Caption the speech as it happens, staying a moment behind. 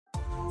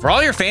For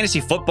all your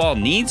fantasy football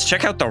needs,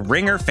 check out the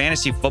Ringer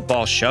Fantasy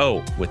Football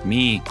Show with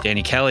me,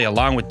 Danny Kelly,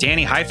 along with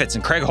Danny Heifetz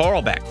and Craig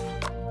Horlbeck.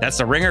 That's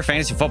the Ringer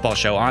Fantasy Football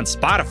Show on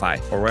Spotify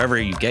or wherever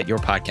you get your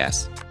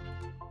podcasts.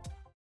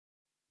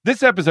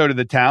 This episode of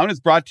The Town is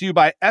brought to you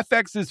by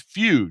FX's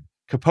Feud,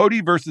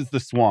 Capote versus the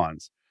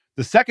Swans.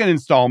 The second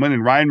installment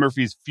in Ryan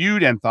Murphy's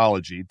Feud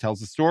anthology tells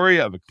the story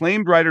of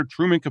acclaimed writer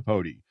Truman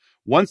Capote,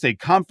 once a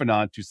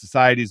confidant to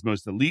society's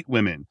most elite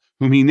women,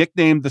 whom he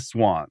nicknamed the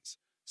Swans.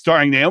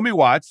 Starring Naomi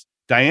Watts,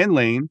 Diane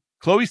Lane,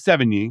 Chloe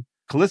Sevigny,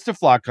 Callista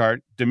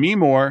Flockhart, Demi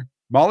Moore,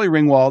 Molly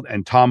Ringwald,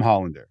 and Tom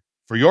Hollander.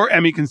 For your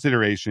Emmy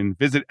consideration,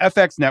 visit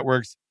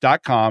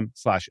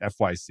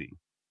fxnetworks.com/FYC.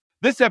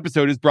 This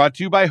episode is brought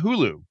to you by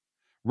Hulu.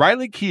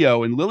 Riley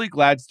Keough and Lily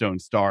Gladstone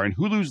star in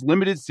Hulu's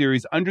limited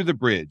series Under the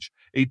Bridge,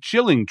 a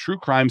chilling true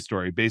crime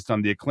story based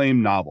on the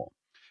acclaimed novel.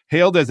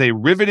 Hailed as a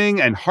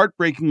riveting and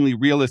heartbreakingly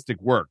realistic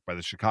work by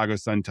the Chicago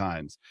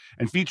Sun-Times,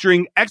 and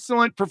featuring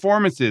excellent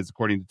performances,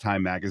 according to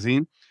Time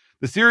magazine,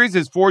 the series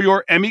is for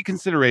your Emmy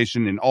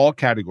consideration in all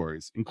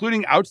categories,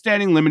 including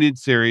Outstanding Limited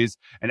Series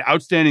and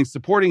Outstanding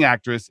Supporting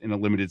Actress in a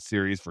Limited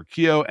Series for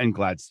Keough and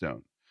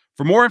Gladstone.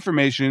 For more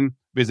information,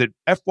 visit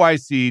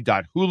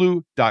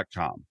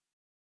fyc.hulu.com.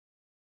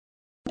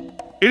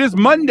 It is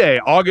Monday,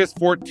 August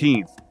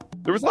 14th.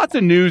 There was lots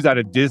of news out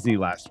of Disney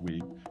last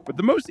week, but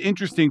the most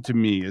interesting to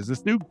me is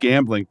this new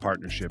gambling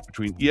partnership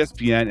between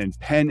ESPN and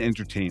Penn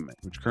Entertainment,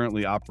 which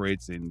currently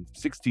operates in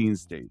 16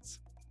 states.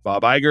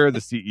 Bob Iger,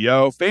 the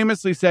CEO,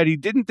 famously said he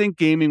didn't think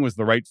gaming was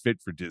the right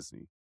fit for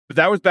Disney. But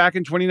that was back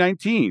in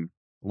 2019,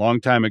 a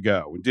long time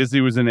ago, when Disney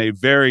was in a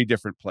very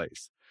different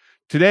place.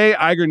 Today,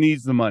 Iger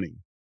needs the money,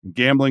 and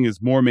gambling is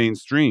more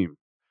mainstream.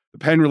 The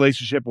Penn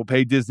relationship will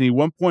pay Disney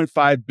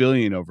 $1.5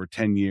 billion over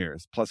 10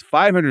 years, plus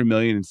 $500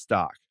 million in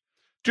stock.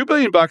 $2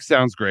 billion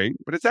sounds great,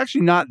 but it's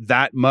actually not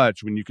that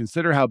much when you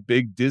consider how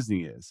big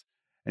Disney is.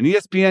 And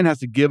ESPN has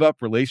to give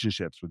up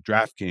relationships with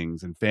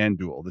DraftKings and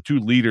FanDuel, the two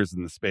leaders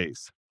in the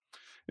space.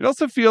 It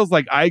also feels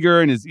like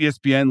Iger and his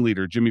ESPN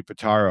leader, Jimmy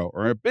Pitaro,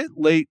 are a bit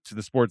late to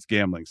the sports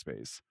gambling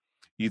space.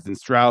 Ethan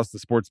Strauss, the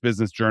sports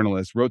business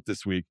journalist, wrote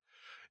this week,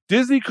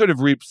 Disney could have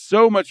reaped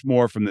so much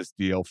more from this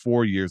deal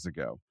 4 years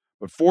ago.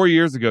 But 4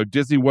 years ago,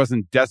 Disney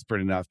wasn't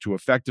desperate enough to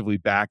effectively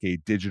back a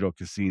digital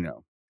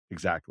casino.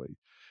 Exactly.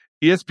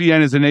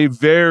 ESPN is in a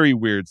very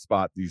weird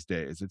spot these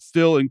days. It's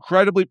still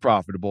incredibly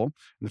profitable.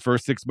 In the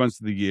first 6 months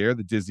of the year,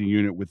 the Disney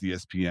unit with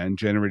ESPN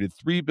generated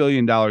 $3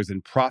 billion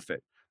in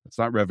profit. That's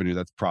not revenue,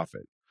 that's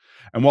profit.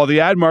 And while the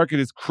ad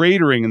market is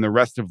cratering in the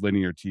rest of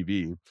linear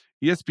TV,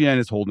 ESPN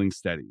is holding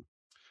steady.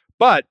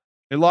 But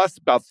it lost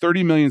about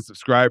 30 million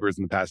subscribers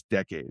in the past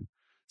decade.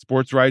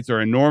 Sports rights are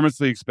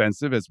enormously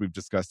expensive, as we've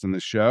discussed on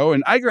this show,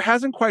 and Iger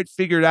hasn't quite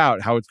figured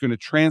out how it's going to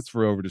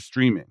transfer over to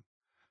streaming.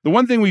 The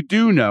one thing we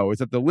do know is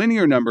that the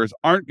linear numbers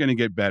aren't going to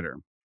get better.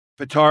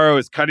 Pitaro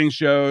is cutting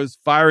shows,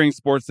 firing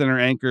SportsCenter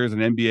anchors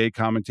and NBA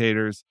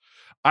commentators.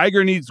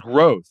 Iger needs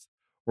growth,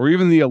 or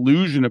even the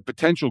illusion of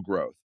potential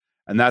growth.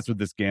 And that's what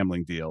this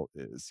gambling deal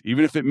is,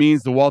 even if it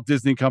means the Walt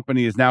Disney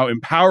Company is now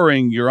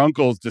empowering your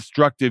uncle's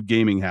destructive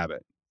gaming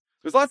habit.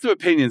 There's lots of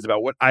opinions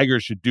about what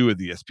Iger should do with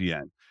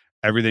ESPN.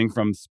 Everything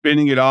from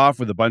spinning it off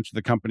with a bunch of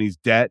the company's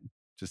debt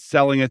to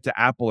selling it to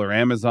Apple or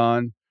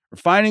Amazon, or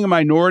finding a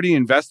minority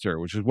investor,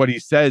 which is what he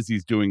says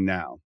he's doing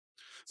now.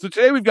 So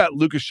today we've got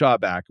Lucas Shaw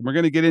back, and we're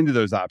going to get into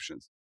those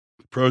options,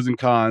 the pros and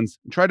cons,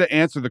 and try to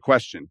answer the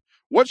question,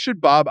 what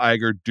should Bob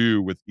Iger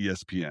do with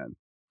ESPN?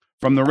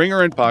 From The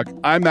Ringer and Puck,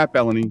 I'm Matt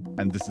Bellany,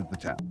 and this is The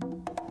Town.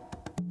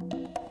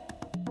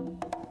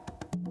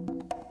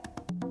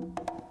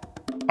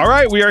 All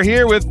right, we are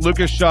here with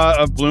Lucas Shaw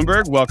of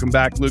Bloomberg. Welcome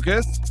back,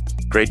 Lucas.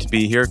 Great to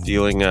be here,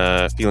 feeling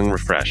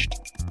refreshed.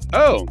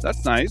 Oh,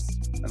 that's nice.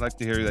 I'd like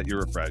to hear that you're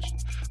refreshed.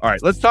 All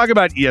right, let's talk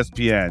about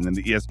ESPN and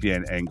the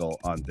ESPN angle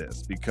on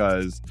this,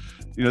 because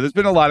there's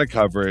been a lot of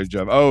coverage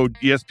of,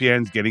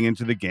 ESPN's getting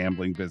into the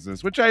gambling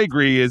business, which I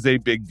agree is a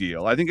big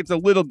deal. I think it's a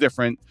little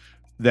different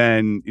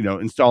than,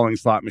 installing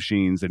slot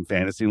machines in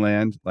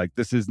Fantasyland. Like,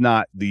 this is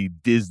not the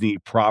Disney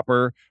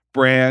proper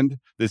brand.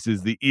 This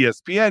is the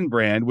ESPN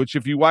brand, which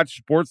if you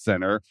watch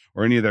SportsCenter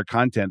or any of their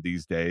content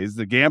these days,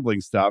 the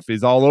gambling stuff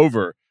is all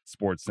over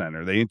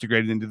SportsCenter. They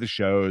integrate it into the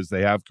shows.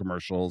 They have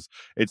commercials.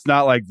 It's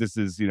not like this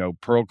is,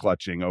 pearl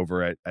clutching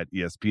over at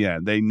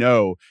ESPN. They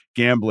know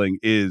gambling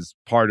is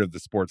part of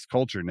the sports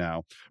culture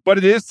now. But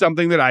it is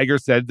something that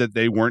Iger said that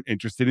they weren't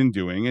interested in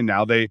doing. And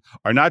now they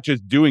are not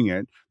just doing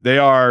it. They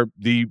are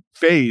the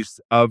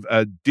face of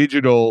a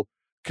digital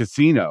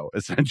casino,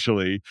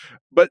 essentially.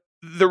 But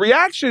the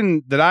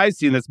reaction that I've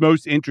seen that's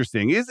most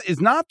interesting is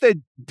not that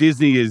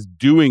Disney is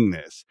doing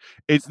this.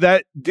 It's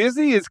that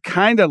Disney is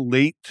kind of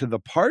late to the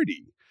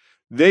party.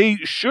 They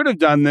should have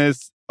done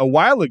this a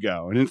while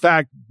ago. And in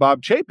fact,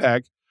 Bob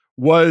Chapek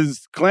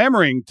was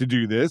clamoring to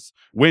do this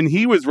when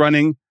he was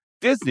running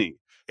Disney.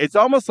 It's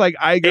almost like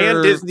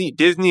Iger... And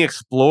Disney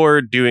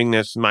explored doing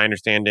this, my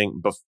understanding,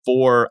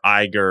 before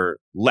Iger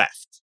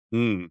left.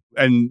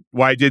 And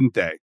why didn't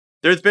they?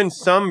 There's been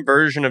some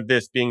version of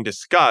this being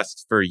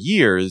discussed for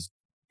years,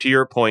 to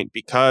your point,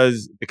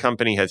 because the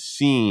company has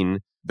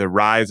seen the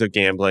rise of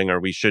gambling, or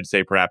we should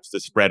say perhaps the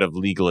spread of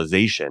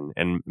legalization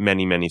in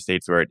many, many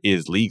states where it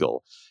is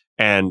legal.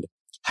 And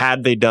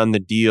had they done the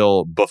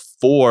deal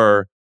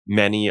before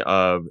many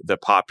of the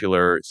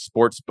popular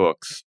sports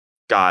books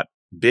got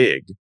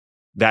big,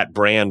 that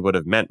brand would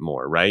have meant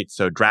more, right?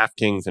 So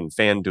DraftKings and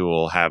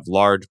FanDuel have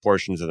large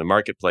portions of the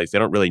marketplace. They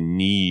don't really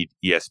need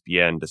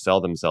ESPN to sell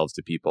themselves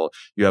to people.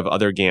 You have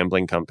other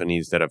gambling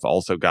companies that have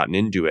also gotten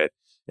into it.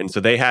 And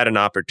so they had an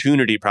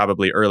opportunity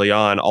probably early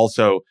on,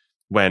 also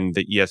when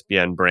the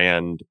ESPN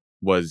brand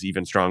was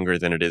even stronger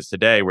than it is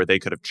today, where they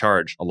could have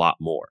charged a lot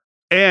more.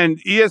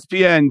 And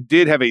ESPN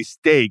did have a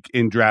stake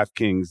in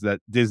DraftKings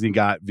that Disney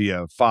got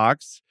via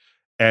Fox,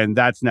 and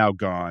that's now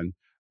gone.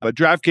 But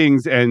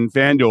DraftKings and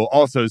FanDuel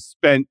also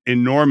spent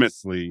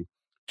enormously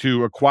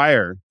to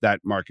acquire that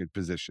market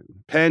position.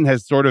 Penn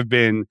has sort of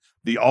been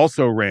the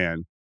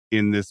also-ran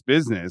in this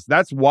business.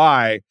 That's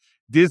why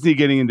Disney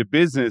getting into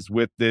business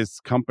with this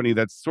company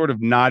that's sort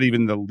of not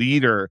even the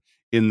leader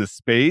in the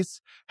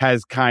space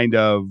has kind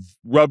of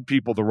rubbed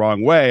people the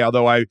wrong way.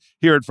 Although I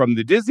hear it from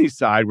the Disney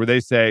side where they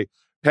say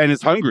Penn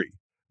is hungry.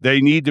 They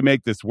need to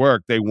make this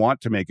work. They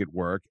want to make it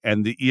work.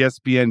 And the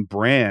ESPN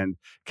brand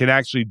can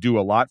actually do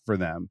a lot for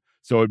them.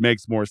 So it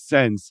makes more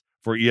sense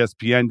for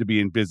ESPN to be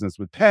in business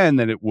with Penn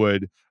than it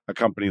would a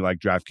company like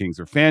DraftKings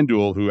or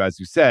FanDuel, who, as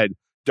you said,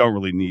 don't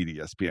really need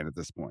ESPN at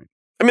this point.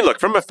 I mean,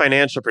 look, from a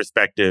financial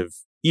perspective,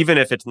 even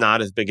if it's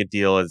not as big a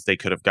deal as they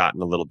could have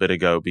gotten a little bit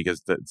ago,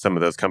 because some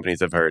of those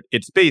companies have heard,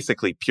 it's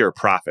basically pure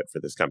profit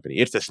for this company.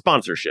 It's a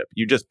sponsorship.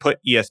 You just put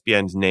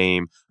ESPN's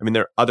name. I mean,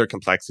 there are other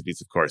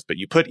complexities, of course, but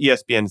you put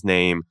ESPN's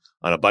name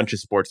on a bunch of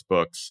sports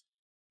books,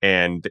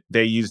 and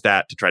they use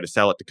that to try to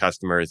sell it to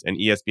customers, and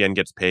ESPN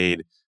gets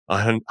paid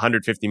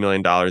 $150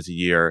 million a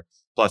year.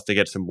 Plus, they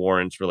get some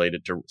warrants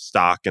related to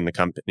stock in the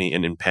company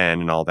and in Penn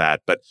and all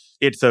that. But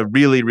it's a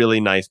really, really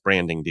nice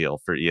branding deal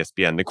for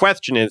ESPN. The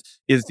question is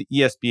the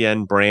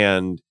ESPN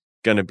brand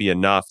going to be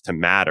enough to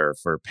matter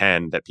for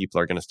Penn that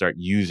people are going to start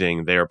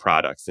using their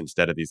products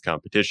instead of these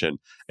competition?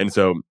 And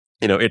so,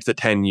 it's a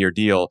 10-year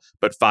deal,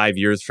 but 5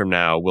 years from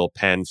now, will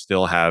Penn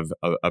still have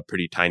a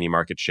pretty tiny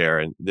market share?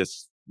 And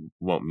this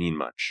won't mean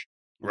much.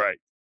 Right.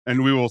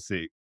 And we will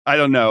see. I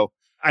don't know.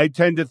 I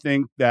tend to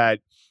think that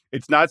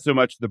it's not so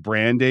much the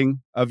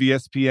branding of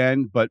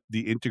ESPN, but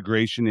the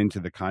integration into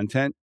the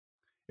content.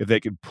 If they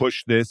could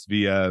push this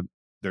via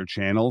their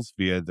channels,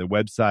 via the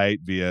website,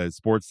 via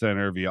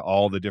SportsCenter, via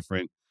all the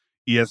different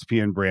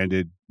ESPN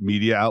branded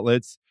media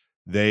outlets,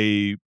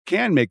 they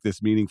can make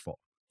this meaningful.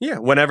 Yeah,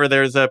 whenever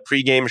there's a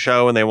pregame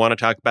show and they want to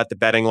talk about the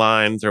betting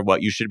lines or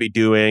what you should be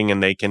doing,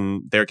 and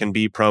there can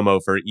be promo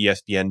for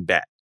ESPN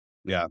Bet.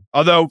 Yeah.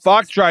 Although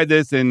Fox tried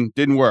this and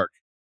didn't work.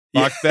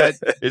 Fox Bet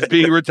is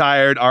being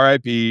retired.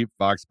 RIP,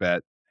 Fox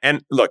Bet.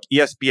 And look,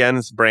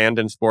 ESPN's brand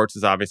in sports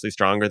is obviously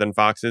stronger than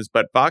Fox's,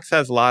 but Fox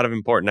has a lot of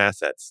important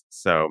assets.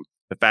 So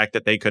the fact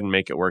that they couldn't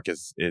make it work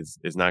is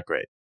not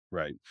great.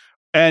 Right.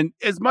 And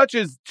as much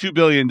as $2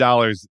 billion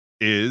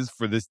is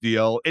for this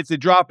deal, it's a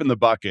drop in the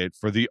bucket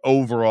for the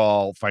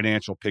overall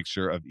financial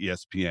picture of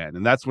ESPN.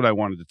 And that's what I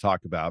wanted to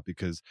talk about,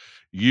 because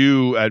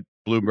you at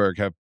Bloomberg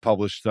have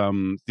published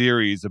some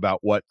theories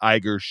about what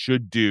Iger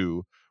should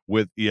do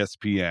with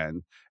ESPN.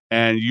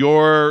 And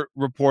your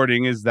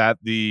reporting is that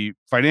the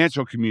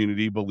financial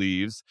community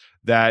believes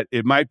that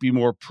it might be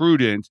more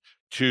prudent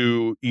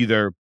to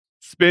either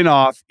spin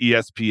off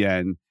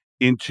ESPN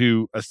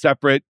into a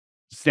separate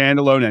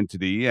standalone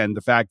entity, and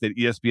the fact that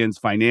ESPN's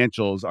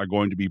financials are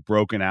going to be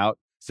broken out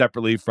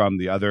separately from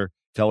the other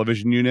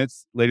television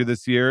units later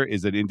this year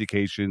is an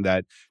indication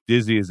that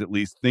Disney is at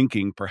least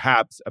thinking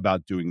perhaps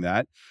about doing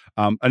that.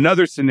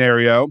 Another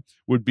scenario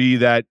would be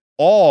that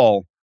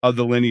all of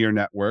the linear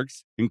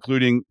networks,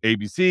 including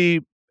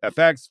ABC,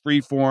 FX,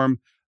 Freeform,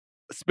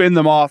 spin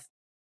them off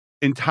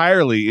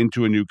entirely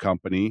into a new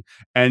company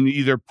and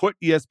either put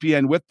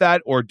ESPN with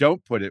that or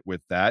don't put it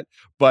with that.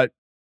 But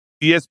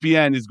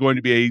ESPN is going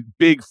to be a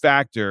big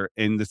factor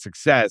in the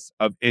success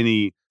of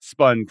any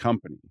spun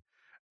company.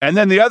 And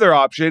then the other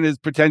option is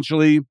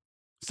potentially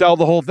sell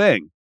the whole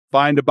thing,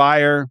 find a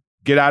buyer,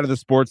 get out of the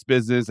sports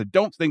business. I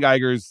don't think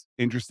Iger's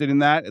interested in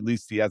that. At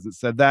least he hasn't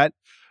said that.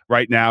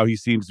 Right now, he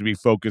seems to be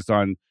focused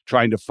on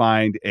trying to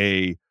find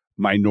a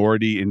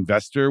minority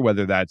investor,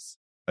 whether that's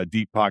a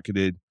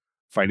deep-pocketed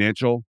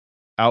financial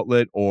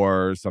outlet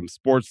or some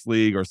sports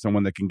league or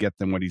someone that can get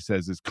them what he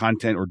says is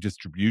content or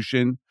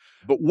distribution.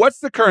 But what's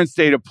the current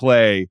state of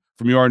play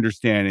from your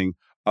understanding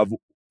of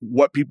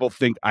what people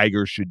think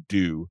Iger should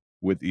do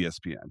with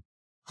ESPN?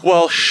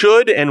 Well,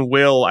 should and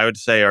will, I would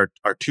say, are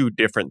two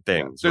different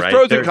things. There's right?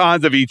 pros and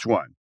cons of each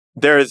one.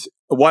 There's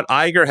what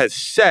Iger has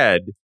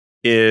said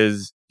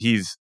is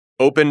he's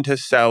open to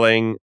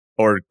selling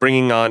or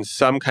bringing on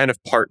some kind of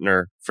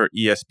partner for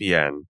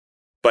ESPN,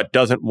 but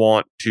doesn't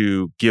want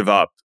to give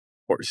up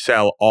or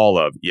sell all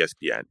of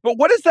ESPN. But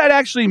what does that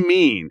actually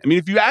mean? I mean,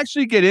 if you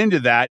actually get into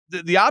that,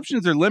 the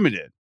options are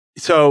limited.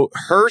 So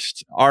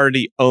Hearst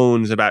already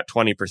owns about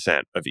 20%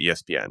 of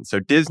ESPN. So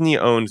Disney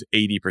owns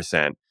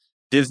 80%.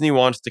 Disney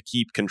wants to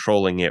keep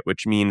controlling it,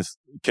 which means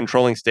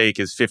controlling stake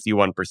is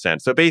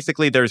 51%. So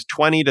basically, there's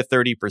 20 to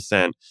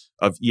 30%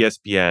 of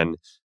ESPN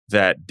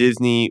that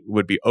Disney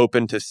would be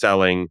open to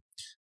selling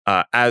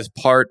as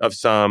part of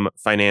some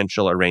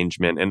financial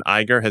arrangement. And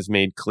Iger has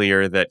made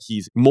clear that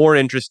he's more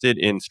interested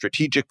in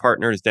strategic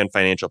partners than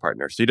financial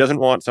partners. So he doesn't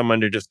want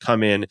someone to just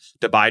come in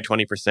to buy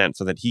 20%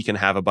 so that he can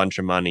have a bunch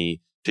of money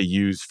to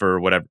use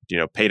for whatever,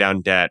 pay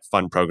down debt,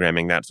 fund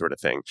programming, that sort of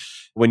thing.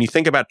 When you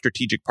think about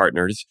strategic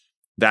partners,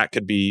 that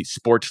could be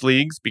sports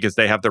leagues because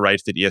they have the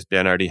rights that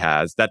ESPN already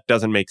has. That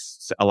doesn't make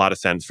a lot of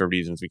sense for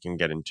reasons we can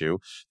get into.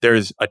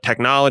 There's a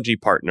technology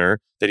partner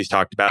that he's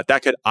talked about.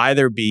 That could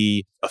either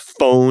be a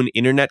phone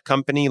internet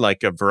company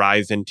like a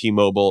Verizon,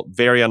 T-Mobile,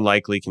 very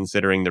unlikely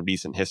considering the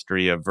recent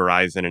history of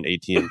Verizon and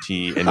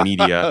AT&T and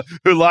media.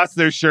 Who lost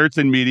their shirts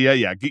in media.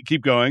 Yeah,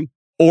 keep going.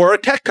 Or a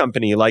tech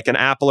company like an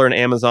Apple or an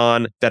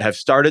Amazon that have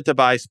started to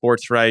buy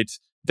sports rights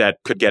that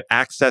could get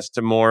access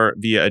to more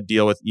via a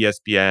deal with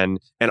ESPN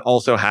and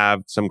also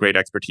have some great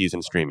expertise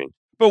in streaming.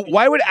 But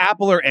why would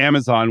Apple or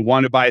Amazon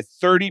want to buy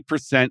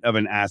 30% of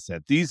an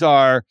asset? These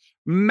are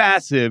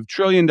massive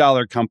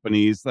trillion-dollar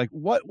companies. Like,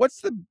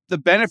 what's the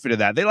benefit of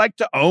that? They like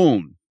to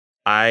own.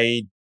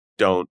 I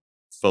don't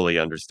fully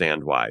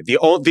understand why.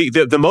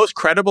 The most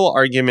credible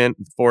argument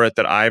for it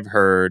that I've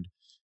heard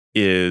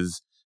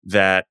is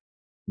that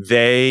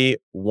they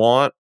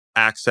want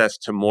access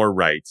to more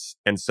rights.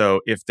 And so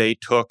if they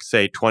took,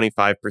 say,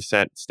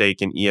 25% stake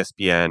in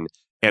ESPN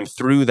and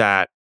through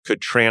that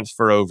could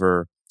transfer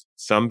over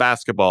some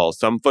basketball,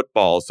 some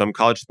football, some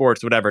college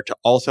sports, whatever, to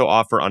also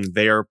offer on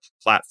their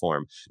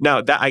platform.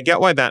 Now, that I get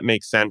why that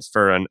makes sense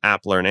for an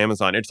Apple or an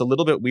Amazon. It's a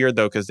little bit weird,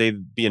 though, because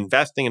they'd be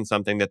investing in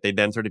something that they'd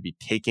then sort of be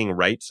taking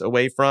rights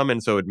away from.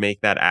 And so it would make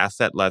that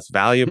asset less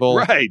valuable.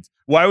 Right.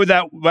 Why would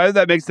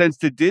that make sense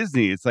to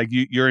Disney? It's like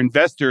your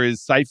investor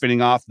is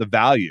siphoning off the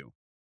value.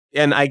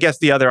 And I guess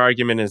the other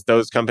argument is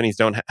those companies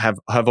don't have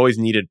always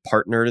needed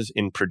partners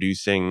in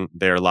producing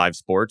their live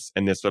sports.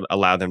 And this would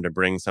allow them to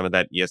bring some of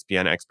that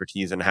ESPN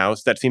expertise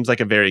in-house. That seems like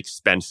a very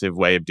expensive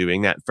way of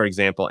doing that. For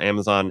example,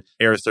 Amazon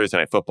airs Thursday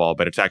Night Football,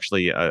 but it's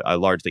actually a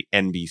largely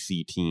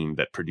NBC team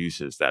that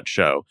produces that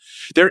show.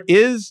 There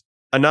is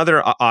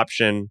another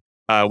option,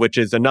 which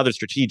is another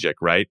strategic,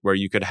 right? Where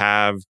you could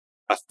have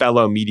a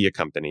fellow media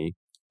company,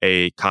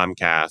 a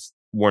Comcast,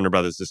 Warner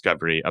Brothers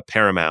Discovery, a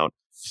Paramount,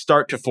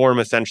 start to form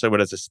essentially what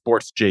is a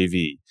sports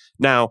JV.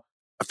 Now,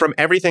 from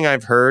everything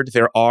I've heard,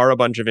 there are a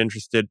bunch of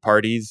interested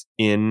parties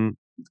in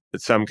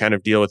some kind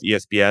of deal with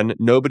ESPN.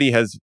 Nobody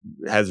has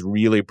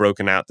really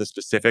broken out the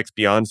specifics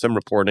beyond some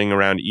reporting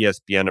around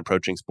ESPN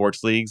approaching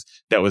sports leagues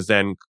that was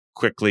then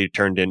quickly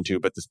turned into,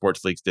 but the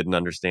sports leagues didn't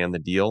understand the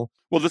deal.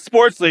 Well, the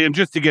sports league, and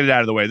just to get it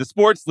out of the way, the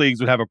sports leagues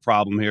would have a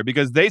problem here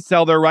because they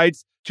sell their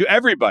rights to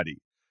everybody.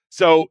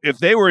 So if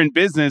they were in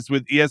business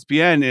with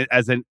ESPN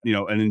as an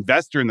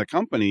investor in the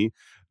company,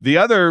 the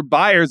other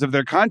buyers of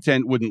their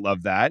content wouldn't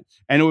love that,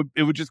 and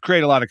it would just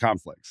create a lot of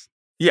conflicts.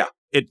 Yeah,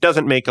 it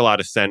doesn't make a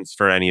lot of sense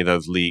for any of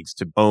those leagues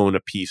to own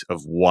a piece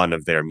of one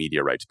of their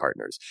media rights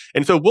partners.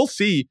 And so we'll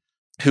see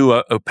who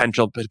a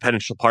potential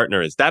partner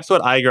is. That's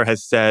what Iger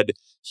has said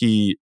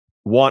he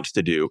wants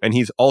to do, and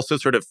he's also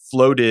sort of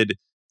floated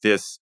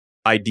this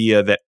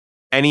idea that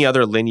any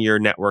other linear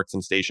networks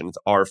and stations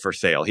are for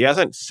sale. He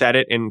hasn't said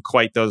it in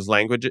quite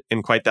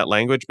that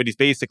language, but he's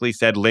basically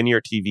said linear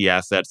TV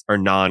assets are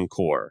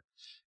non-core.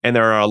 And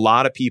there are a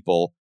lot of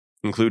people,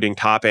 including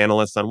top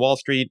analysts on Wall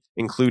Street,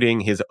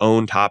 including his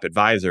own top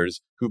advisors,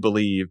 who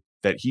believe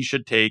that he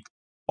should take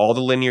all the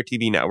linear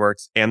TV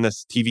networks and the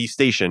TV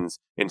stations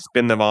and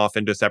spin them off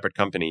into a separate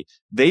company.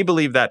 They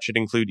believe that should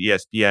include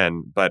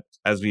ESPN, but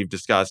as we've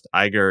discussed,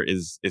 Iger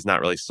is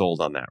not really sold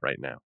on that right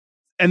now.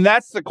 And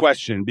that's the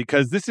question,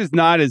 because this is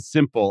not as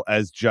simple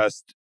as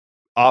just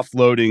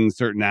offloading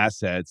certain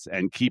assets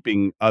and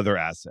keeping other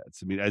assets.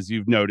 I mean, as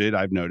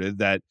I've noted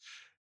that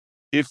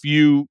if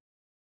you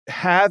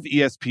have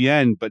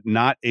ESPN but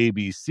not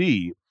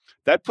ABC,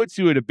 that puts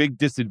you at a big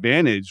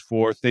disadvantage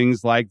for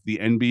things like the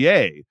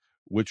NBA,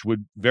 which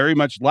would very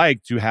much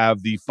like to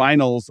have the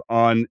finals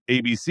on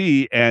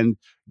ABC and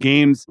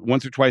games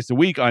once or twice a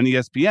week on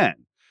ESPN.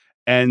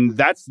 And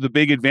that's the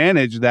big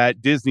advantage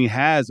that Disney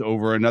has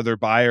over another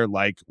buyer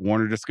like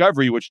Warner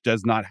Discovery, which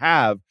does not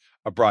have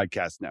a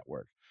broadcast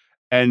network.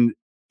 And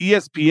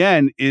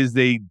ESPN is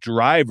a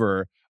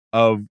driver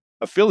of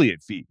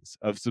affiliate fees,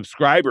 of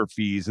subscriber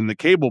fees in the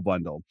cable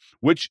bundle,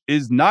 which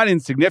is not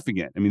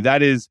insignificant. I mean,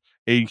 that is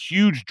a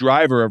huge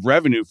driver of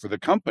revenue for the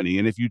company.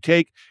 And if you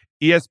take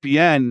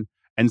ESPN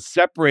and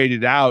separate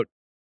it out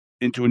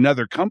into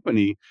another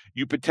company,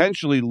 you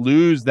potentially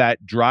lose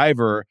that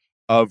driver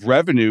of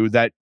revenue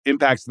that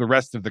impacts the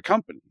rest of the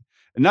company.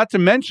 And not to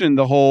mention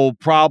the whole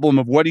problem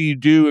of what do you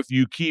do if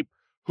you keep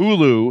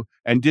Hulu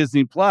and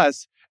Disney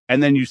Plus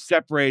and then you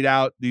separate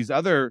out these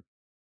other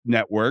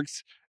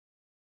networks?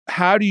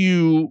 How do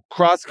you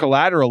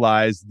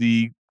cross-collateralize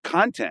the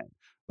content?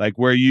 Like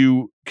where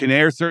you can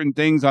air certain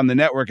things on the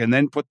network and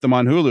then put them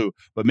on Hulu,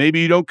 but maybe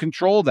you don't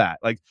control that.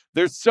 Like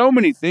there's so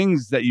many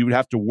things that you would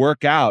have to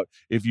work out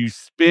if you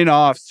spin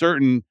off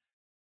certain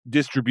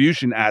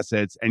distribution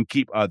assets and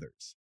keep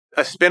others.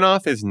 A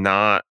spinoff is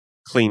not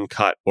clean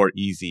cut or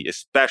easy,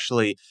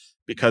 especially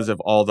because of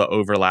all the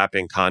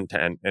overlapping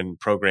content and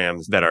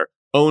programs that are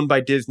owned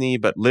by Disney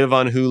but live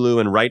on Hulu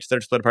and rights that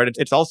are split apart.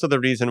 It's also the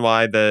reason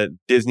why the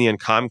Disney and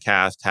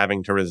Comcast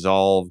having to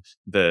resolve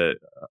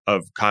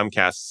of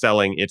Comcast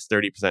selling its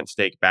 30%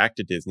 stake back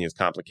to Disney is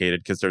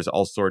complicated, because there's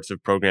all sorts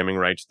of programming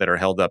rights that are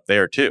held up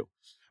there too.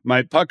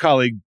 My puck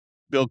colleague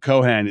Bill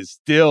Cohan is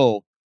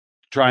still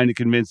trying to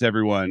convince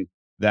everyone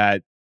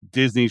that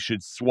Disney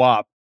should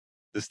swap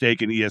the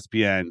stake in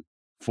ESPN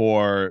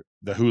for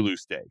the Hulu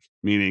stake,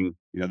 meaning,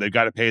 they've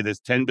got to pay this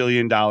 $10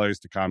 billion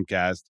to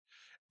Comcast.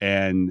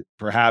 And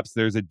perhaps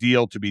there's a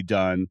deal to be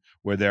done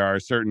where there are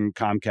certain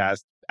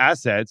Comcast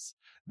assets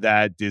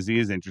that Disney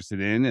is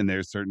interested in, and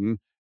there's certain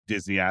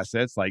Disney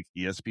assets like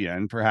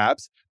ESPN,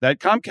 perhaps, that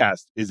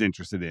Comcast is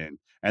interested in,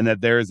 and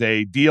that there's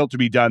a deal to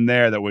be done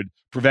there that would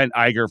prevent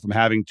Iger from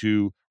having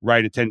to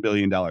write a $10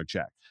 billion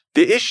check.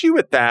 The issue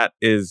with that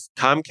is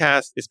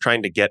Comcast is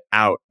trying to get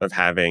out of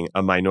having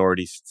a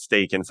minority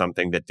stake in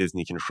something that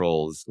Disney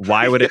controls.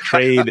 Why would it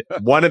trade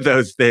one of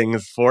those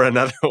things for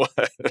another one?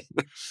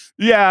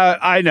 Yeah,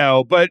 I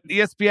know, but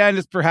ESPN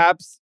is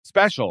perhaps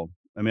special.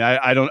 I mean,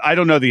 I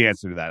don't know the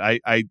answer to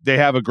that. They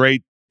have a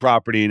great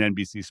property in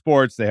NBC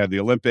Sports. They have the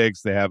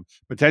Olympics. They have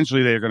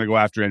potentially they're going to go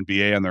after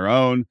NBA on their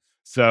own.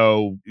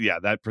 So yeah,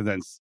 that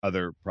presents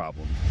other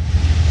problems.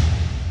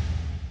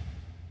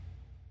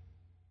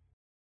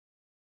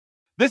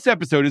 This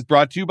episode is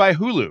brought to you by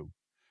Hulu.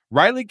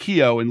 Riley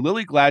Keough and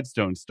Lily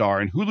Gladstone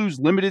star in Hulu's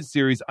limited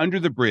series Under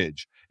the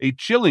Bridge, a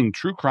chilling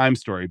true crime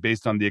story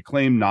based on the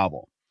acclaimed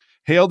novel.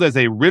 Hailed as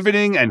a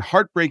riveting and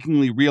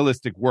heartbreakingly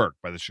realistic work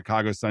by the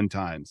Chicago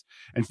Sun-Times,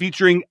 and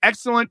featuring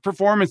excellent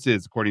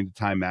performances, according to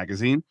Time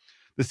magazine,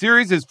 the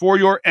series is for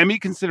your Emmy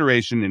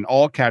consideration in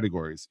all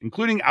categories,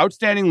 including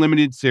Outstanding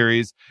Limited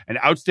Series and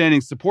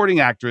Outstanding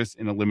Supporting Actress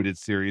in a Limited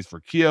Series for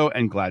Keough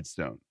and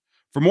Gladstone.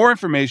 For more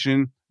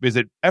information,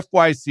 visit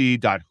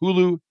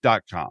fyc.hulu.com.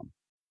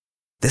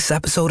 This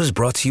episode is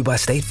brought to you by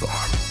State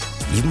Farm.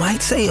 You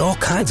might say all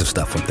kinds of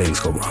stuff when things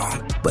go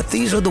wrong, but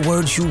these are the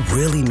words you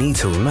really need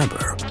to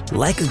remember.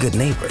 Like a good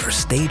neighbor,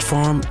 State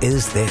Farm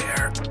is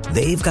there.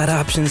 They've got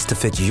options to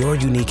fit your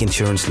unique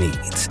insurance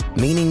needs,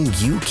 meaning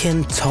you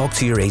can talk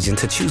to your agent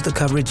to choose the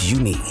coverage you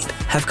need,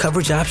 have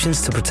coverage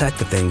options to protect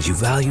the things you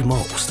value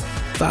most,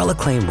 file a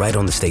claim right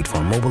on the State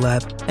Farm mobile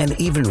app, and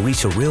even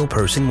reach a real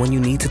person when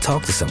you need to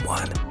talk to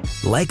someone.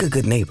 Like a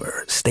good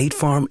neighbor, State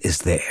Farm is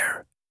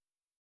there.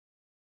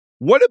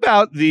 What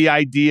about the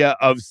idea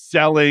of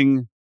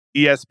selling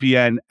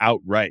ESPN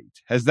outright?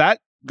 Has that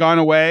gone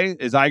away?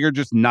 Is Iger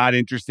just not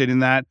interested in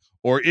that?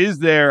 Or is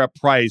there a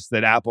price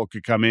that Apple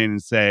could come in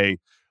and say,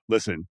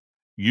 listen,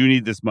 you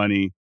need this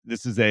money.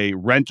 This is a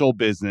rental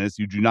business.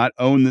 You do not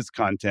own this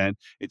content.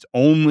 It's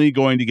only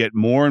going to get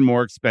more and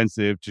more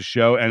expensive to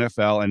show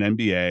NFL and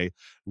NBA.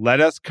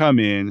 Let us come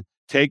in,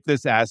 take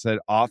this asset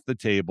off the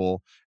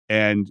table,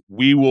 and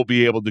we will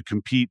be able to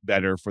compete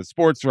better for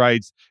sports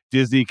rights.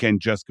 Disney can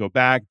just go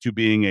back to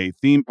being a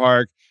theme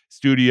park,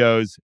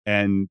 studios,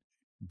 and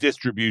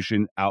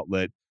distribution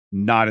outlet,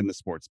 not in the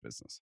sports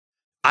business.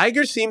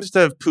 Iger seems to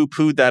have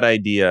poo-pooed that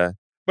idea.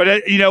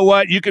 But you know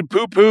what? You can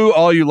poo-poo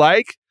all you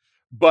like,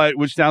 but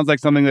which sounds like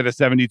something that a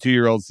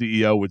 72-year-old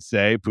CEO would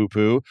say,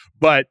 poo-poo.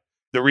 But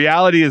the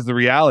reality is the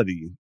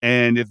reality.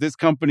 And if this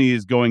company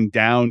is going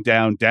down,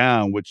 down,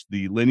 down, which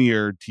the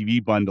linear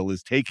TV bundle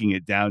is taking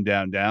it down,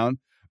 down, down,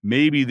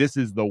 maybe this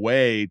is the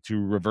way to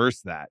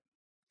reverse that.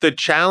 The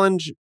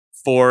challenge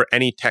for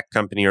any tech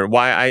company, or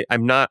why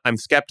I'm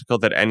skeptical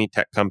that any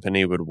tech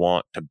company would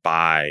want to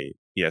buy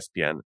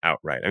ESPN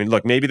outright. I mean,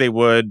 look, maybe they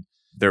would.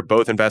 They're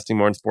both investing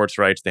more in sports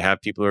rights. They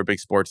have people who are big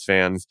sports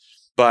fans,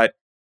 but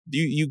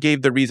you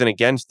gave the reason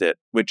against it,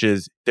 which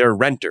is they're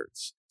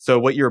renters. So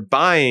what you're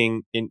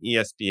buying in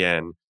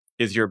ESPN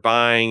is you're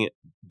buying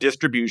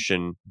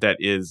distribution that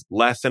is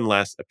less and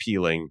less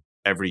appealing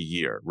every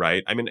year,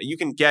 right? I mean, you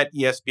can get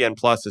ESPN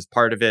Plus as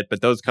part of it,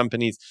 but those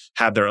companies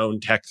have their own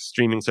tech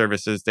streaming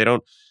services. They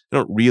don't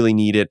really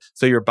need it.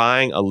 So you're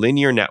buying a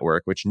linear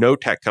network, which no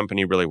tech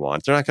company really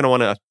wants. They're not going to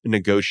want to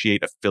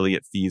negotiate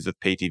affiliate fees with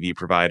pay TV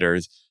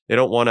providers. They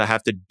don't want to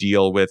have to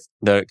deal with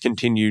the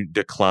continued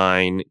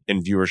decline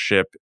in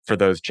viewership for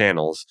those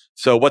channels.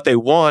 So what they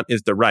want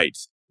is the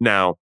rights.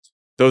 Now,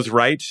 those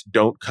rights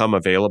don't come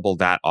available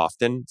that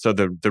often. So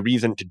the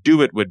reason to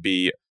do it would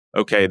be,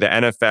 okay, the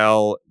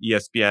NFL,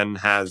 ESPN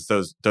has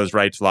those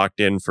rights locked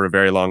in for a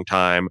very long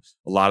time.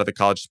 A lot of the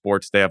college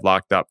sports they have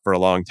locked up for a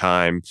long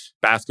time.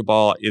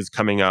 Basketball is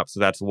coming up, so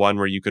that's one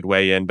where you could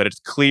weigh in. But it's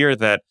clear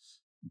that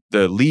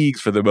the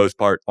leagues, for the most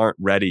part, aren't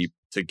ready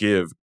to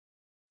give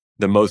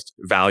the most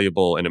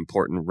valuable and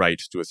important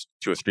rights to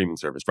a streaming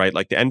service, right?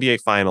 Like the NBA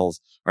Finals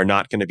are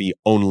not going to be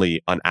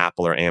only on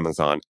Apple or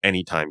Amazon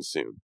anytime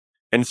soon.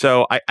 And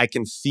so I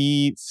can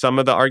see some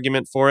of the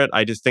argument for it.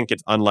 I just think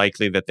it's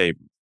unlikely that they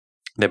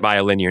buy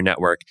a linear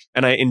network.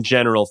 And I, in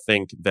general,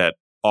 think that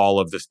all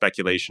of the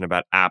speculation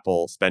about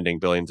Apple spending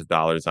billions of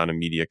dollars on a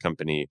media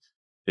company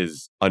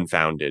is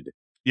unfounded.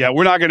 Yeah,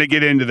 we're not going to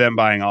get into them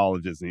buying all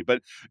of Disney,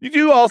 but you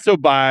do also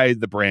buy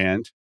the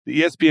brand.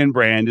 The ESPN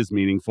brand is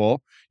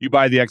meaningful. You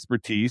buy the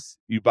expertise,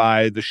 you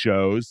buy the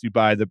shows, you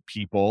buy the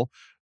people.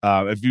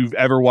 If you've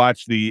ever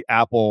watched the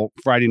Apple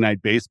Friday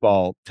Night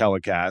Baseball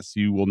telecast,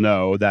 you will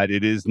know that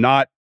it is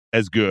not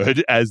as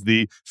good as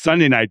the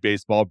Sunday Night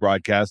Baseball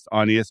broadcast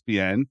on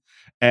ESPN.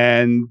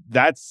 And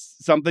that's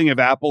something, if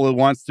Apple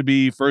wants to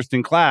be first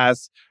in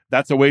class,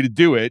 that's a way to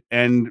do it.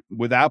 And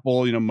with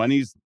Apple,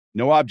 money's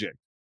no object.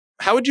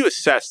 How would you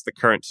assess the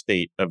current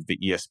state of the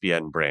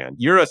ESPN brand?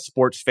 You're a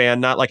sports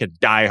fan, not like a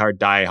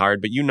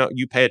diehard, but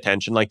you pay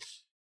attention.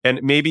 And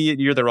maybe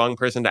you're the wrong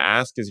person to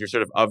ask because you're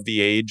sort of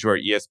the age where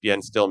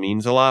ESPN still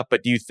means a lot.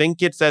 But do you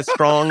think it's as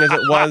strong as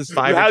it was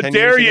 5 or 10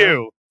 years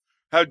ago?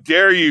 How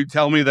dare you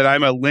tell me that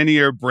I'm a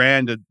linear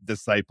brand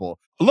disciple?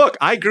 Look,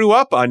 I grew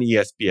up on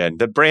ESPN.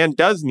 The brand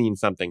does mean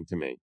something to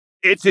me.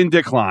 It's in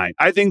decline.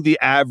 I think the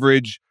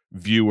average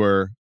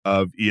viewer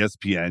of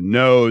ESPN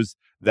knows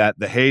that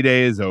the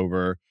heyday is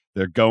over.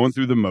 They're going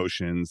through the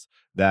motions,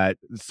 that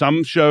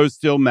some shows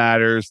still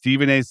matter.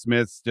 Stephen A.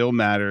 Smith still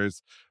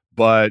matters.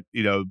 But,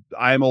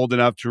 I'm old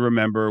enough to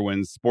remember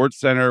when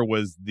SportsCenter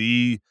was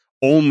the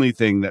only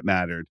thing that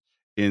mattered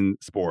in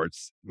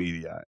sports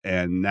media.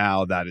 And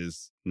now that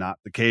is not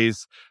the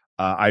case.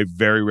 I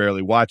very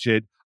rarely watch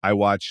it. I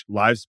watch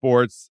live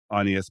sports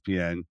on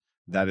ESPN.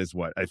 That is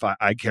what, if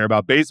I care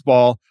about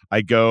baseball,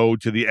 I go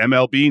to the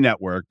MLB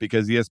network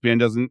because ESPN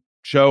doesn't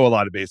show a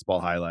lot of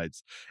baseball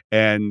highlights.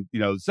 And,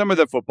 some of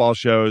the football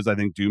shows I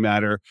think do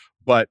matter,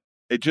 but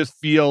it just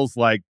feels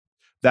like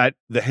that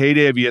the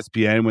heyday of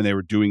ESPN when they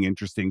were doing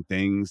interesting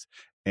things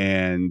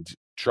and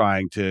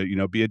trying to,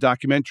 be a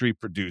documentary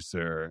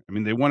producer. I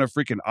mean, they won a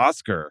freaking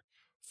Oscar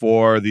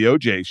for the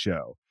OJ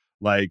show.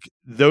 Like,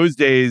 those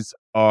days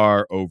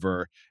are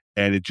over,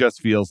 and it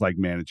just feels like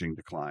managing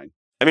decline.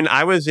 I mean,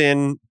 I was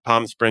in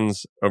Palm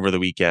Springs over the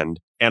weekend,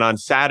 and on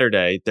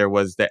Saturday, there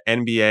was the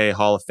NBA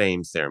Hall of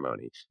Fame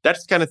ceremony.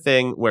 That's the kind of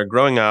thing where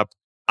growing up,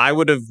 I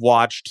would have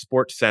watched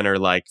SportsCenter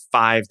like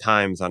 5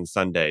 times on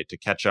Sunday to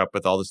catch up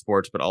with all the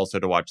sports, but also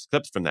to watch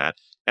clips from that.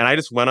 And I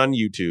just went on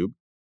YouTube,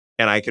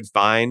 and I could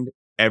find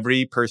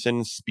every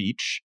person's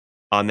speech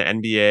on the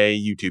NBA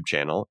YouTube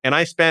channel. And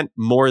I spent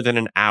more than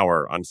an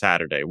hour on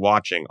Saturday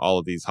watching all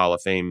of these Hall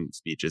of Fame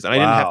speeches. And I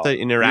didn't have to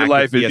interact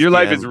with ESPN. Your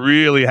life is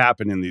really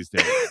happening these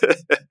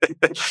days.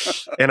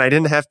 And I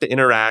didn't have to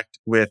interact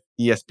with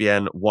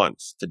ESPN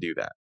once to do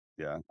that.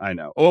 Yeah, I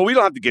know. Well, we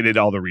don't have to get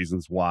into all the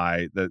reasons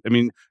why.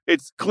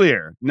 It's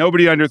clear.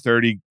 Nobody under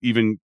 30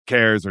 even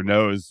cares or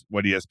knows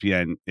what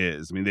ESPN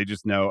is. I mean, they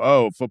just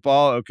know,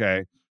 football,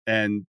 okay.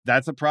 And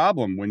that's a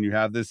problem when you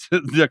have this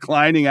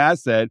declining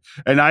asset.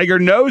 And Iger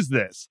knows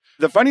this.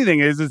 The funny thing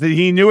is that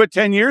he knew it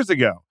 10 years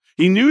ago.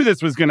 He knew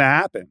this was going to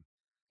happen.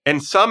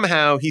 And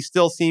somehow he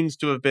still seems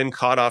to have been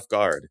caught off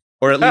guard.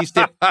 Or at least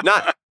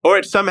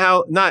it's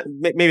somehow not,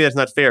 maybe that's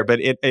not fair, but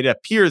it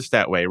appears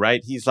that way, right?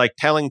 He's like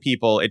telling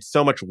people it's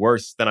so much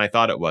worse than I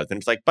thought it was. And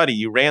it's like, buddy,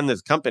 you ran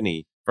this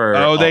company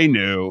they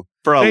knew.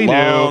 For a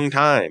long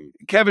time.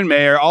 Kevin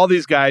Mayer, all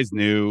these guys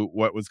knew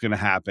what was going to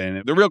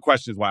happen. The real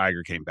question is why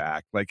Iger came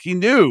back. Like, he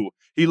knew.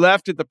 He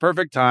left at the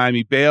perfect time.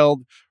 He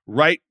bailed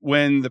right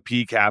when the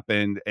peak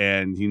happened,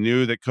 and he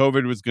knew that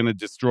COVID was going to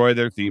destroy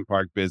their theme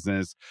park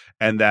business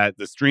and that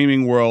the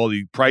streaming world,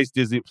 he priced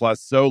Disney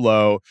Plus so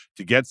low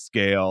to get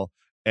scale.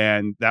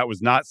 And that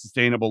was not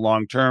sustainable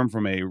long term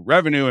from a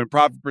revenue and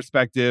profit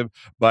perspective,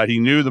 but he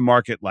knew the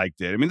market liked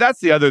it. I mean,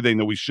 that's the other thing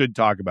that we should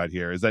talk about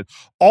here is that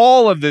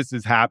all of this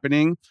is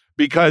happening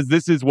because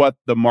this is what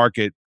the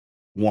market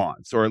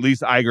wants, or at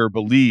least Iger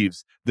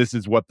believes this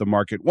is what the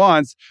market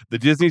wants. The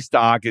Disney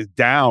stock is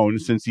down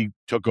since he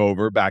took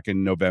over back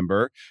in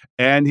November,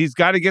 and he's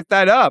got to get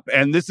that up.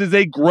 And this is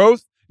a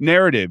growth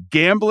narrative.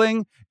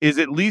 Gambling is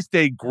at least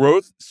a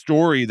growth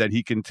story that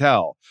he can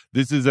tell.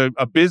 This is a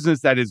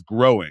business that is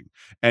growing.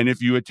 And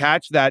if you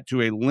attach that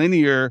to a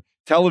linear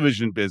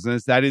television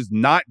business that is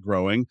not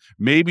growing,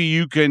 maybe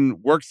you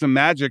can work some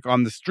magic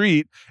on the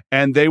street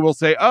and they will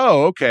say,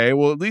 oh, okay,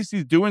 well, at least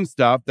he's doing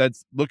stuff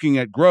that's looking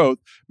at growth.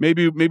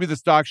 Maybe the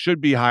stock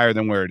should be higher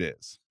than where it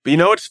is. But you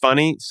know what's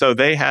funny? So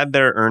they had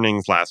their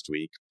earnings last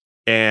week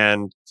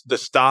and the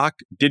stock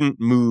didn't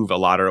move a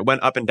lot, or it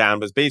went up and down,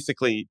 but was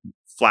basically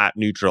flat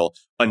neutral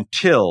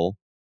until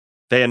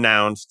they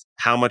announced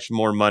how much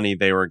more money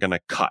they were going to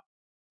cut.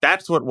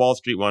 That's what Wall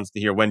Street wants to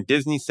hear. When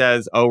Disney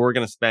says, oh, we're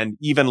going to spend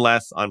even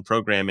less on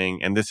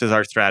programming and this is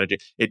our strategy.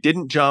 It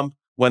didn't jump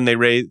when they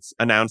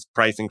announced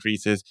price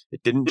increases.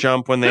 It didn't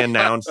jump when they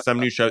announced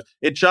some new shows.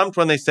 It jumped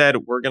when they said,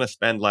 we're going to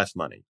spend less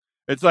money.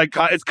 It's like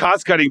it's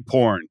cost-cutting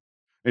porn.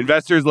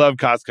 Investors love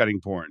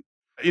cost-cutting porn.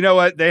 You know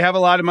what? They have a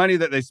lot of money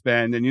that they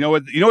spend. And you know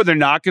what they're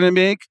not going to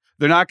make?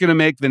 They're not going to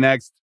make the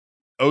next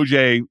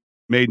OJ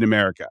Made in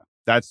America.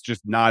 That's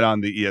just not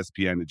on the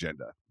ESPN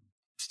agenda.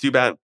 It's too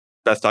bad.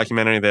 Best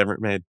documentary they ever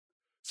made.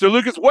 So,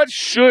 Lucas, what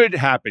should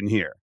happen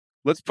here?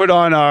 Let's put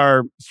on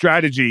our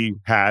strategy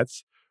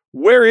hats.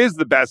 Where is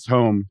the best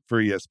home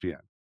for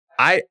ESPN?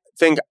 I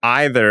think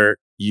either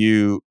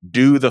you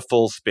do the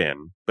full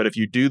spin. But if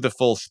you do the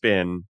full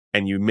spin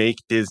and you make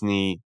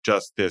Disney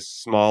just this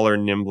smaller,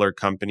 nimbler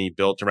company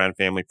built around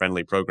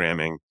family-friendly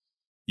programming,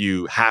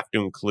 you have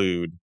to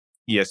include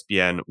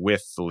ESPN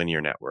with the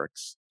linear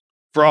networks.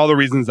 For all the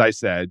reasons I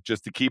said,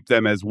 just to keep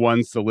them as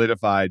one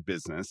solidified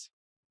business.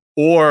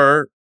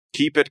 Or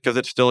keep it because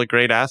it's still a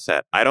great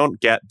asset. I don't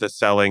get the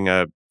selling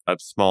a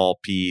small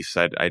piece.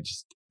 It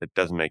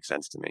doesn't make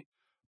sense to me.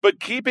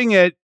 But keeping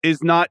it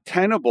is not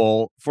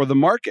tenable for the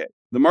market.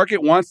 The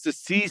market wants to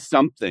see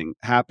something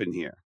happen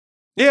here.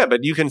 Yeah,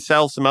 but you can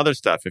sell some other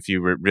stuff if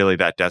you were really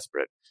that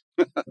desperate.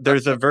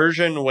 There's a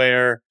version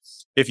where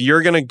if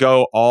you're going to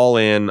go all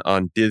in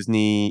on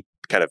Disney,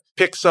 kind of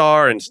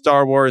Pixar and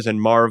Star Wars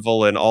and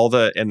Marvel and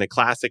the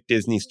classic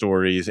Disney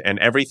stories and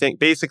everything,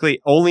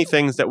 basically only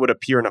things that would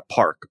appear in a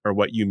park are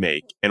what you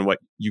make and what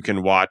you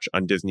can watch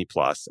on Disney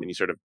Plus, and you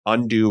sort of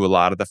undo a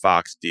lot of the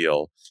Fox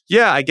deal.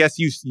 Yeah, I guess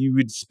you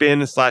would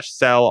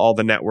spin/sell all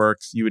the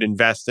networks. You would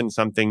invest in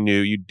something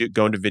new. You'd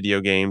go into video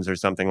games or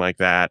something like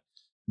that.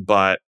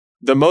 But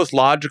the most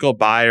logical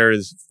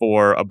buyers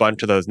for a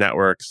bunch of those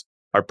networks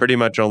are pretty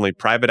much only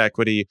private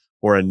equity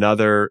or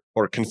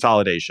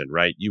consolidation,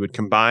 right? You would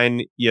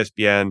combine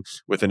ESPN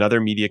with another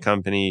media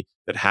company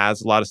that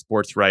has a lot of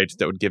sports rights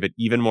that would give it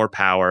even more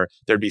power.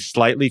 There'd be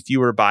slightly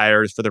fewer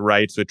buyers for the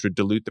rights, which would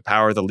dilute the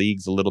power of the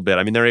leagues a little bit.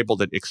 I mean, they're able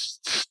to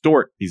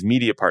extort these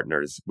media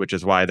partners, which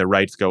is why the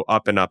rights go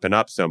up and up and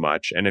up so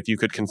much. And if you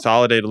could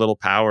consolidate a little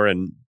power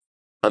and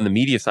on the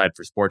media side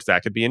for sports,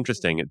 that could be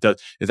interesting.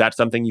 Is that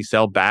something you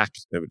sell back?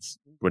 It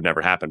would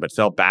never happen, but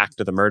sell back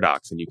to the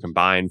Murdochs and you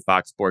combine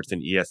Fox Sports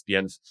and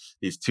ESPN's,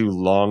 these two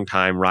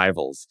longtime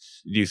rivals.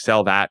 You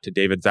sell that to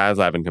David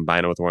Zaslav and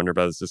combine it with Warner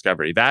Brothers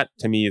Discovery. That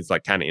to me is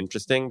like kind of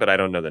interesting, but I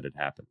don't know that it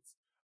happens.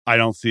 I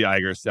don't see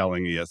Iger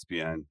selling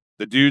ESPN.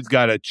 The dude's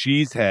got a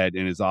cheese head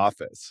in his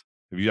office.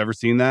 Have you ever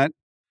seen that?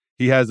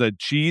 He has a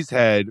cheese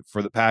head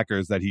for the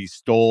Packers that he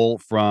stole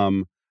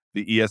from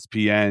the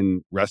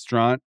ESPN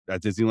restaurant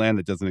at Disneyland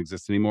that doesn't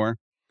exist anymore.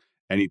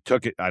 And he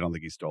took it. I don't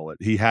think he stole it.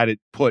 He had it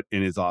put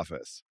in his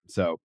office.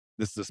 So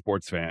this is a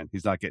sports fan.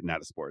 He's not getting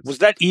out of sports. Was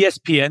that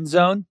ESPN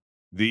Zone?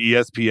 The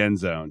ESPN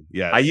Zone.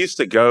 Yes. I used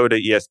to go to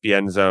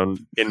ESPN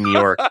Zone in New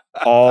York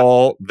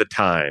all the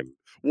time.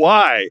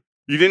 Why?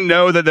 You didn't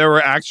know that there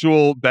were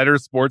actual better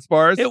sports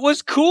bars? It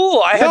was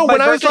cool. I had my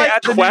when I was birthday like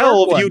at the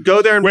 12, you'd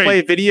go there and Wait.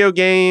 play video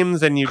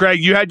games, and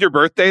Craig, you had your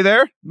birthday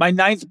there? My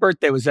 9th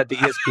birthday was at the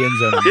ESPN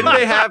Zone. Didn't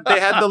they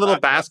had the little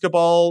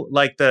basketball,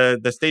 like the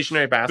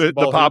stationary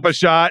basketball? The Papa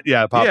Shot?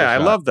 Yeah, Papa Shot. I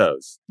love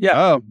those. Yeah.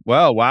 Oh,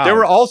 well, wow. There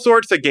were all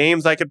sorts of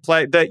games I could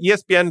play. The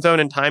ESPN Zone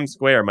in Times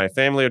Square, my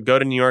family would go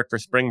to New York for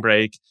spring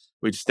break.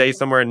 We'd stay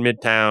somewhere in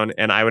Midtown,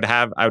 and I would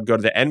go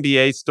to the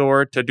NBA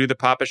store to do the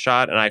Papa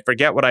Shot, and I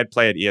forget what I'd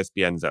play at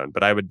ESPN Zone,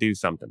 but I would do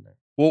something there.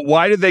 Well,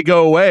 why did they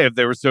go away if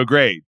they were so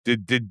great?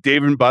 Did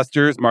Dave &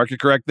 Buster's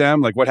market correct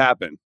them? Like, what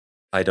happened?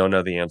 I don't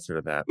know the answer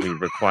to that. We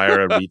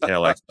require a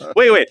retail expert.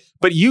 Wait.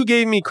 But you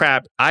gave me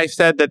crap. I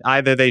said that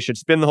either they should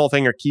spin the whole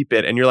thing or keep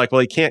it, and you're like, well,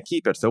 he can't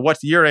keep it. So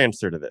what's your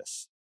answer to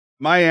this?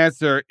 My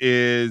answer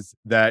is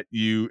that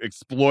you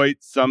exploit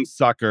some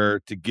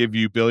sucker to give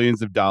you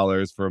billions of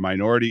dollars for a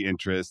minority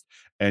interest,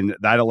 and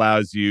that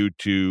allows you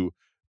to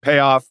pay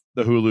off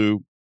the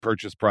Hulu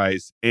purchase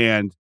price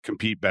and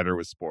compete better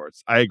with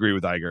sports. I agree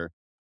with Iger.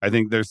 I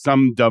think there's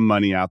some dumb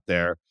money out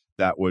there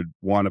that would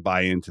want to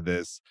buy into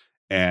this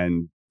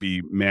and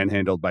be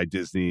manhandled by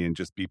Disney and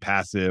just be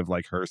passive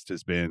like Hearst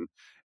has been,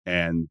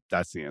 and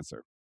that's the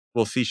answer.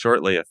 We'll see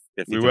shortly if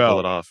you can pull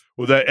it off.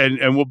 Well,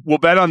 and we'll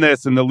bet on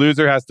this, and the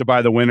loser has to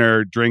buy the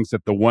winner drinks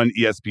at the one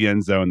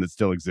ESPN Zone that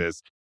still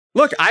exists.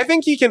 Look, I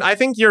think he can. I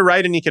think you're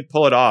right, and he could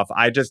pull it off.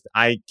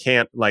 I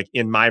can't, like,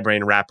 in my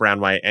brain, wrap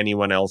around why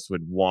anyone else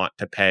would want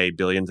to pay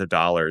billions of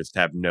dollars to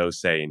have no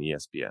say in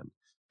ESPN.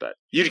 But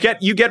you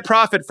get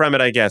profit from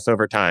it, I guess,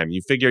 over time.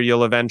 You figure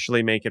you'll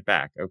eventually make it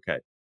back. Okay,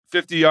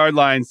 50-yard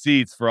line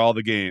seats for all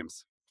the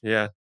games.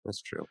 Yeah,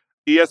 that's true.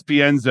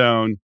 ESPN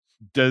Zone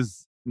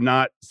does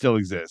not still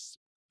exist.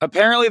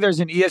 Apparently,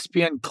 there's an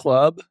ESPN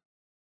Club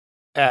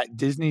at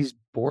Disney's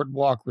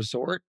Boardwalk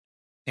Resort,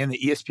 and the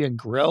ESPN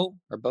Grill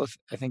are both,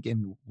 I think,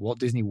 in Walt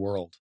Disney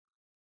World.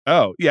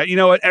 Oh, yeah. You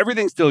know what?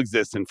 Everything still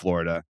exists in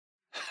Florida.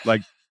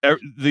 Like,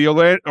 the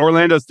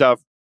Orlando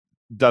stuff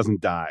doesn't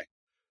die.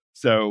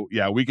 So,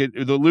 yeah,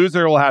 the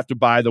loser will have to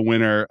buy the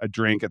winner a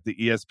drink at the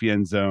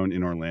ESPN Zone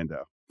in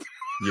Orlando.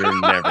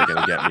 You're never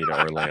going to get me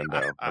to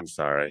Orlando. I'm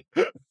sorry.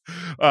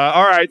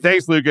 All right.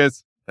 Thanks,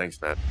 Lucas. Thanks,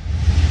 Matt.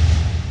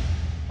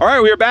 All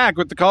right. We are back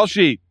with the call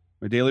sheet,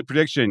 my daily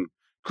prediction.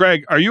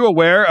 Craig, are you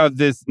aware of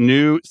this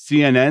new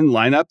CNN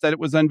lineup that it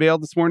was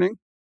unveiled this morning?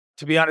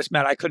 To be honest,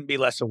 Matt, I couldn't be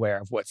less aware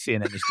of what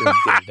CNN is doing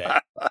day to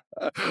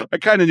day. I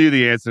kind of knew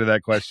the answer to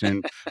that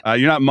question.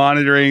 You're not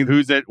monitoring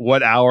who's at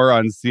what hour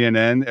on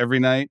CNN every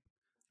night?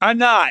 I'm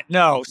not.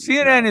 No.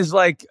 CNN is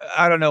like,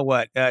 I don't know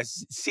what,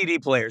 CD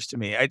players to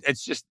me.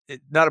 It's just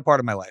not a part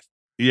of my life.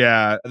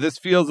 Yeah, this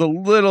feels a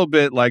little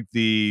bit like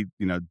the,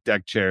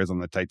 deck chairs on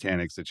the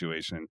Titanic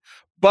situation.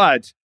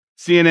 But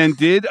CNN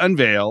did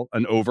unveil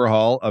an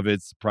overhaul of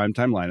its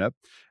primetime lineup.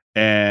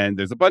 And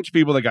there's a bunch of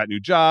people that got new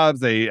jobs.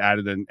 They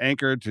added an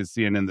anchor to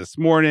CNN this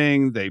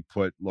morning. They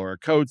put Laura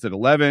Coates at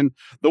 11.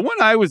 The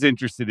one I was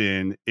interested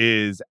in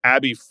is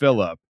Abby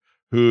Phillip,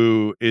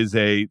 who is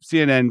a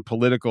CNN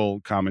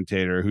political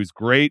commentator who's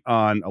great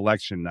on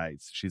election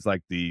nights. She's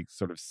like the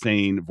sort of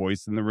sane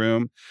voice in the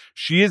room.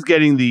 She is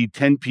getting the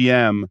 10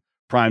 p.m.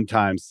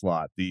 primetime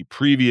slot, the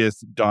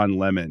previous Don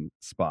Lemon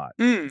spot.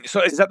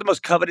 So is that the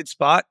most coveted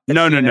spot?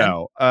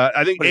 No.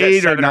 I think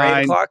 8 or 9.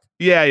 8 o'clock?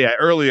 Yeah.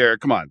 Earlier.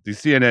 Come on. The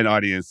CNN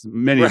audience,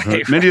 many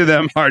of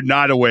them are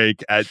not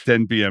awake at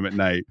 10 p.m. at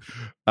night.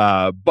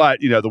 But,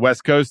 the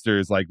West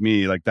Coasters like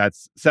me, like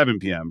that's 7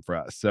 p.m. for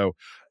us. So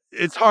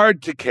it's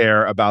hard to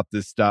care about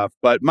this stuff.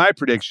 But my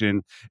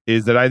prediction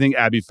is that I think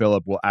Abby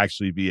Phillip will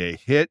actually be a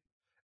hit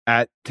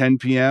at 10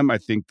 p.m. I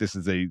think this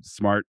is a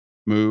smart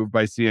move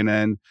by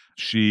CNN.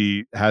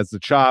 She has the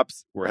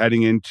chops. We're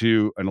heading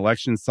into an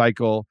election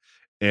cycle,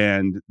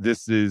 and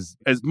this is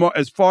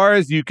as far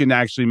as you can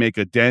actually make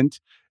a dent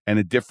and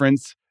a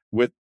difference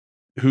with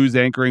who's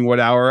anchoring what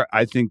hour.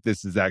 I think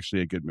this is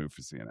actually a good move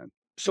for CNN.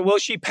 So will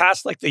she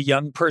pass like the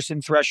young person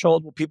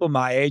threshold? Will people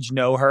my age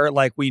know her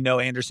like we know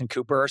Anderson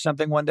Cooper or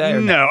something one day?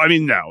 Or no, I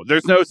mean, no.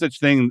 There's no such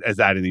thing as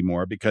that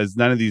anymore because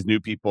none of these new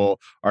people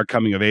are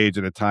coming of age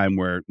at a time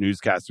where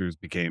newscasters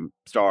became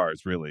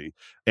stars, really.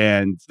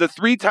 And the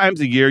 3 times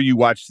a year you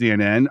watch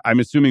CNN, I'm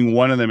assuming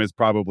one of them is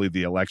probably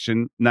the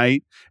election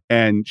night,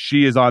 and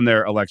she is on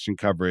their election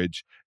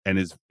coverage and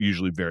is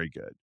usually very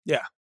good.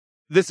 Yeah.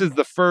 This is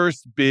the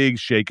first big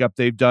shakeup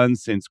they've done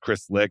since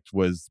Chris Licht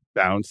was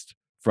bounced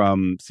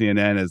from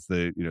CNN as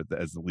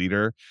the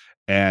leader.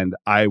 And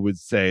I would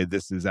say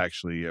this is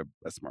actually a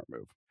smart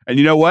move. And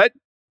you know what?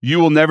 You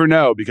will never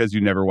know because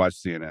you never watch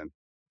CNN.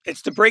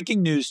 It's the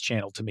breaking news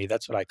channel to me.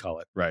 That's what I call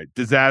it. Right.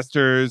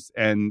 Disasters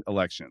and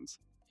elections.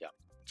 Yeah.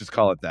 Just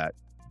call it that.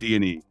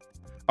 D&E.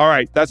 All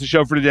right. That's the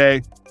show for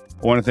today.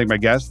 I want to thank my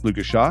guest,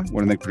 Lucas Shaw. I want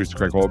to thank producer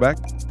Craig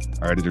Holbeck,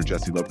 our editor,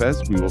 Jesse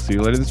Lopez. We will see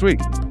you later this week.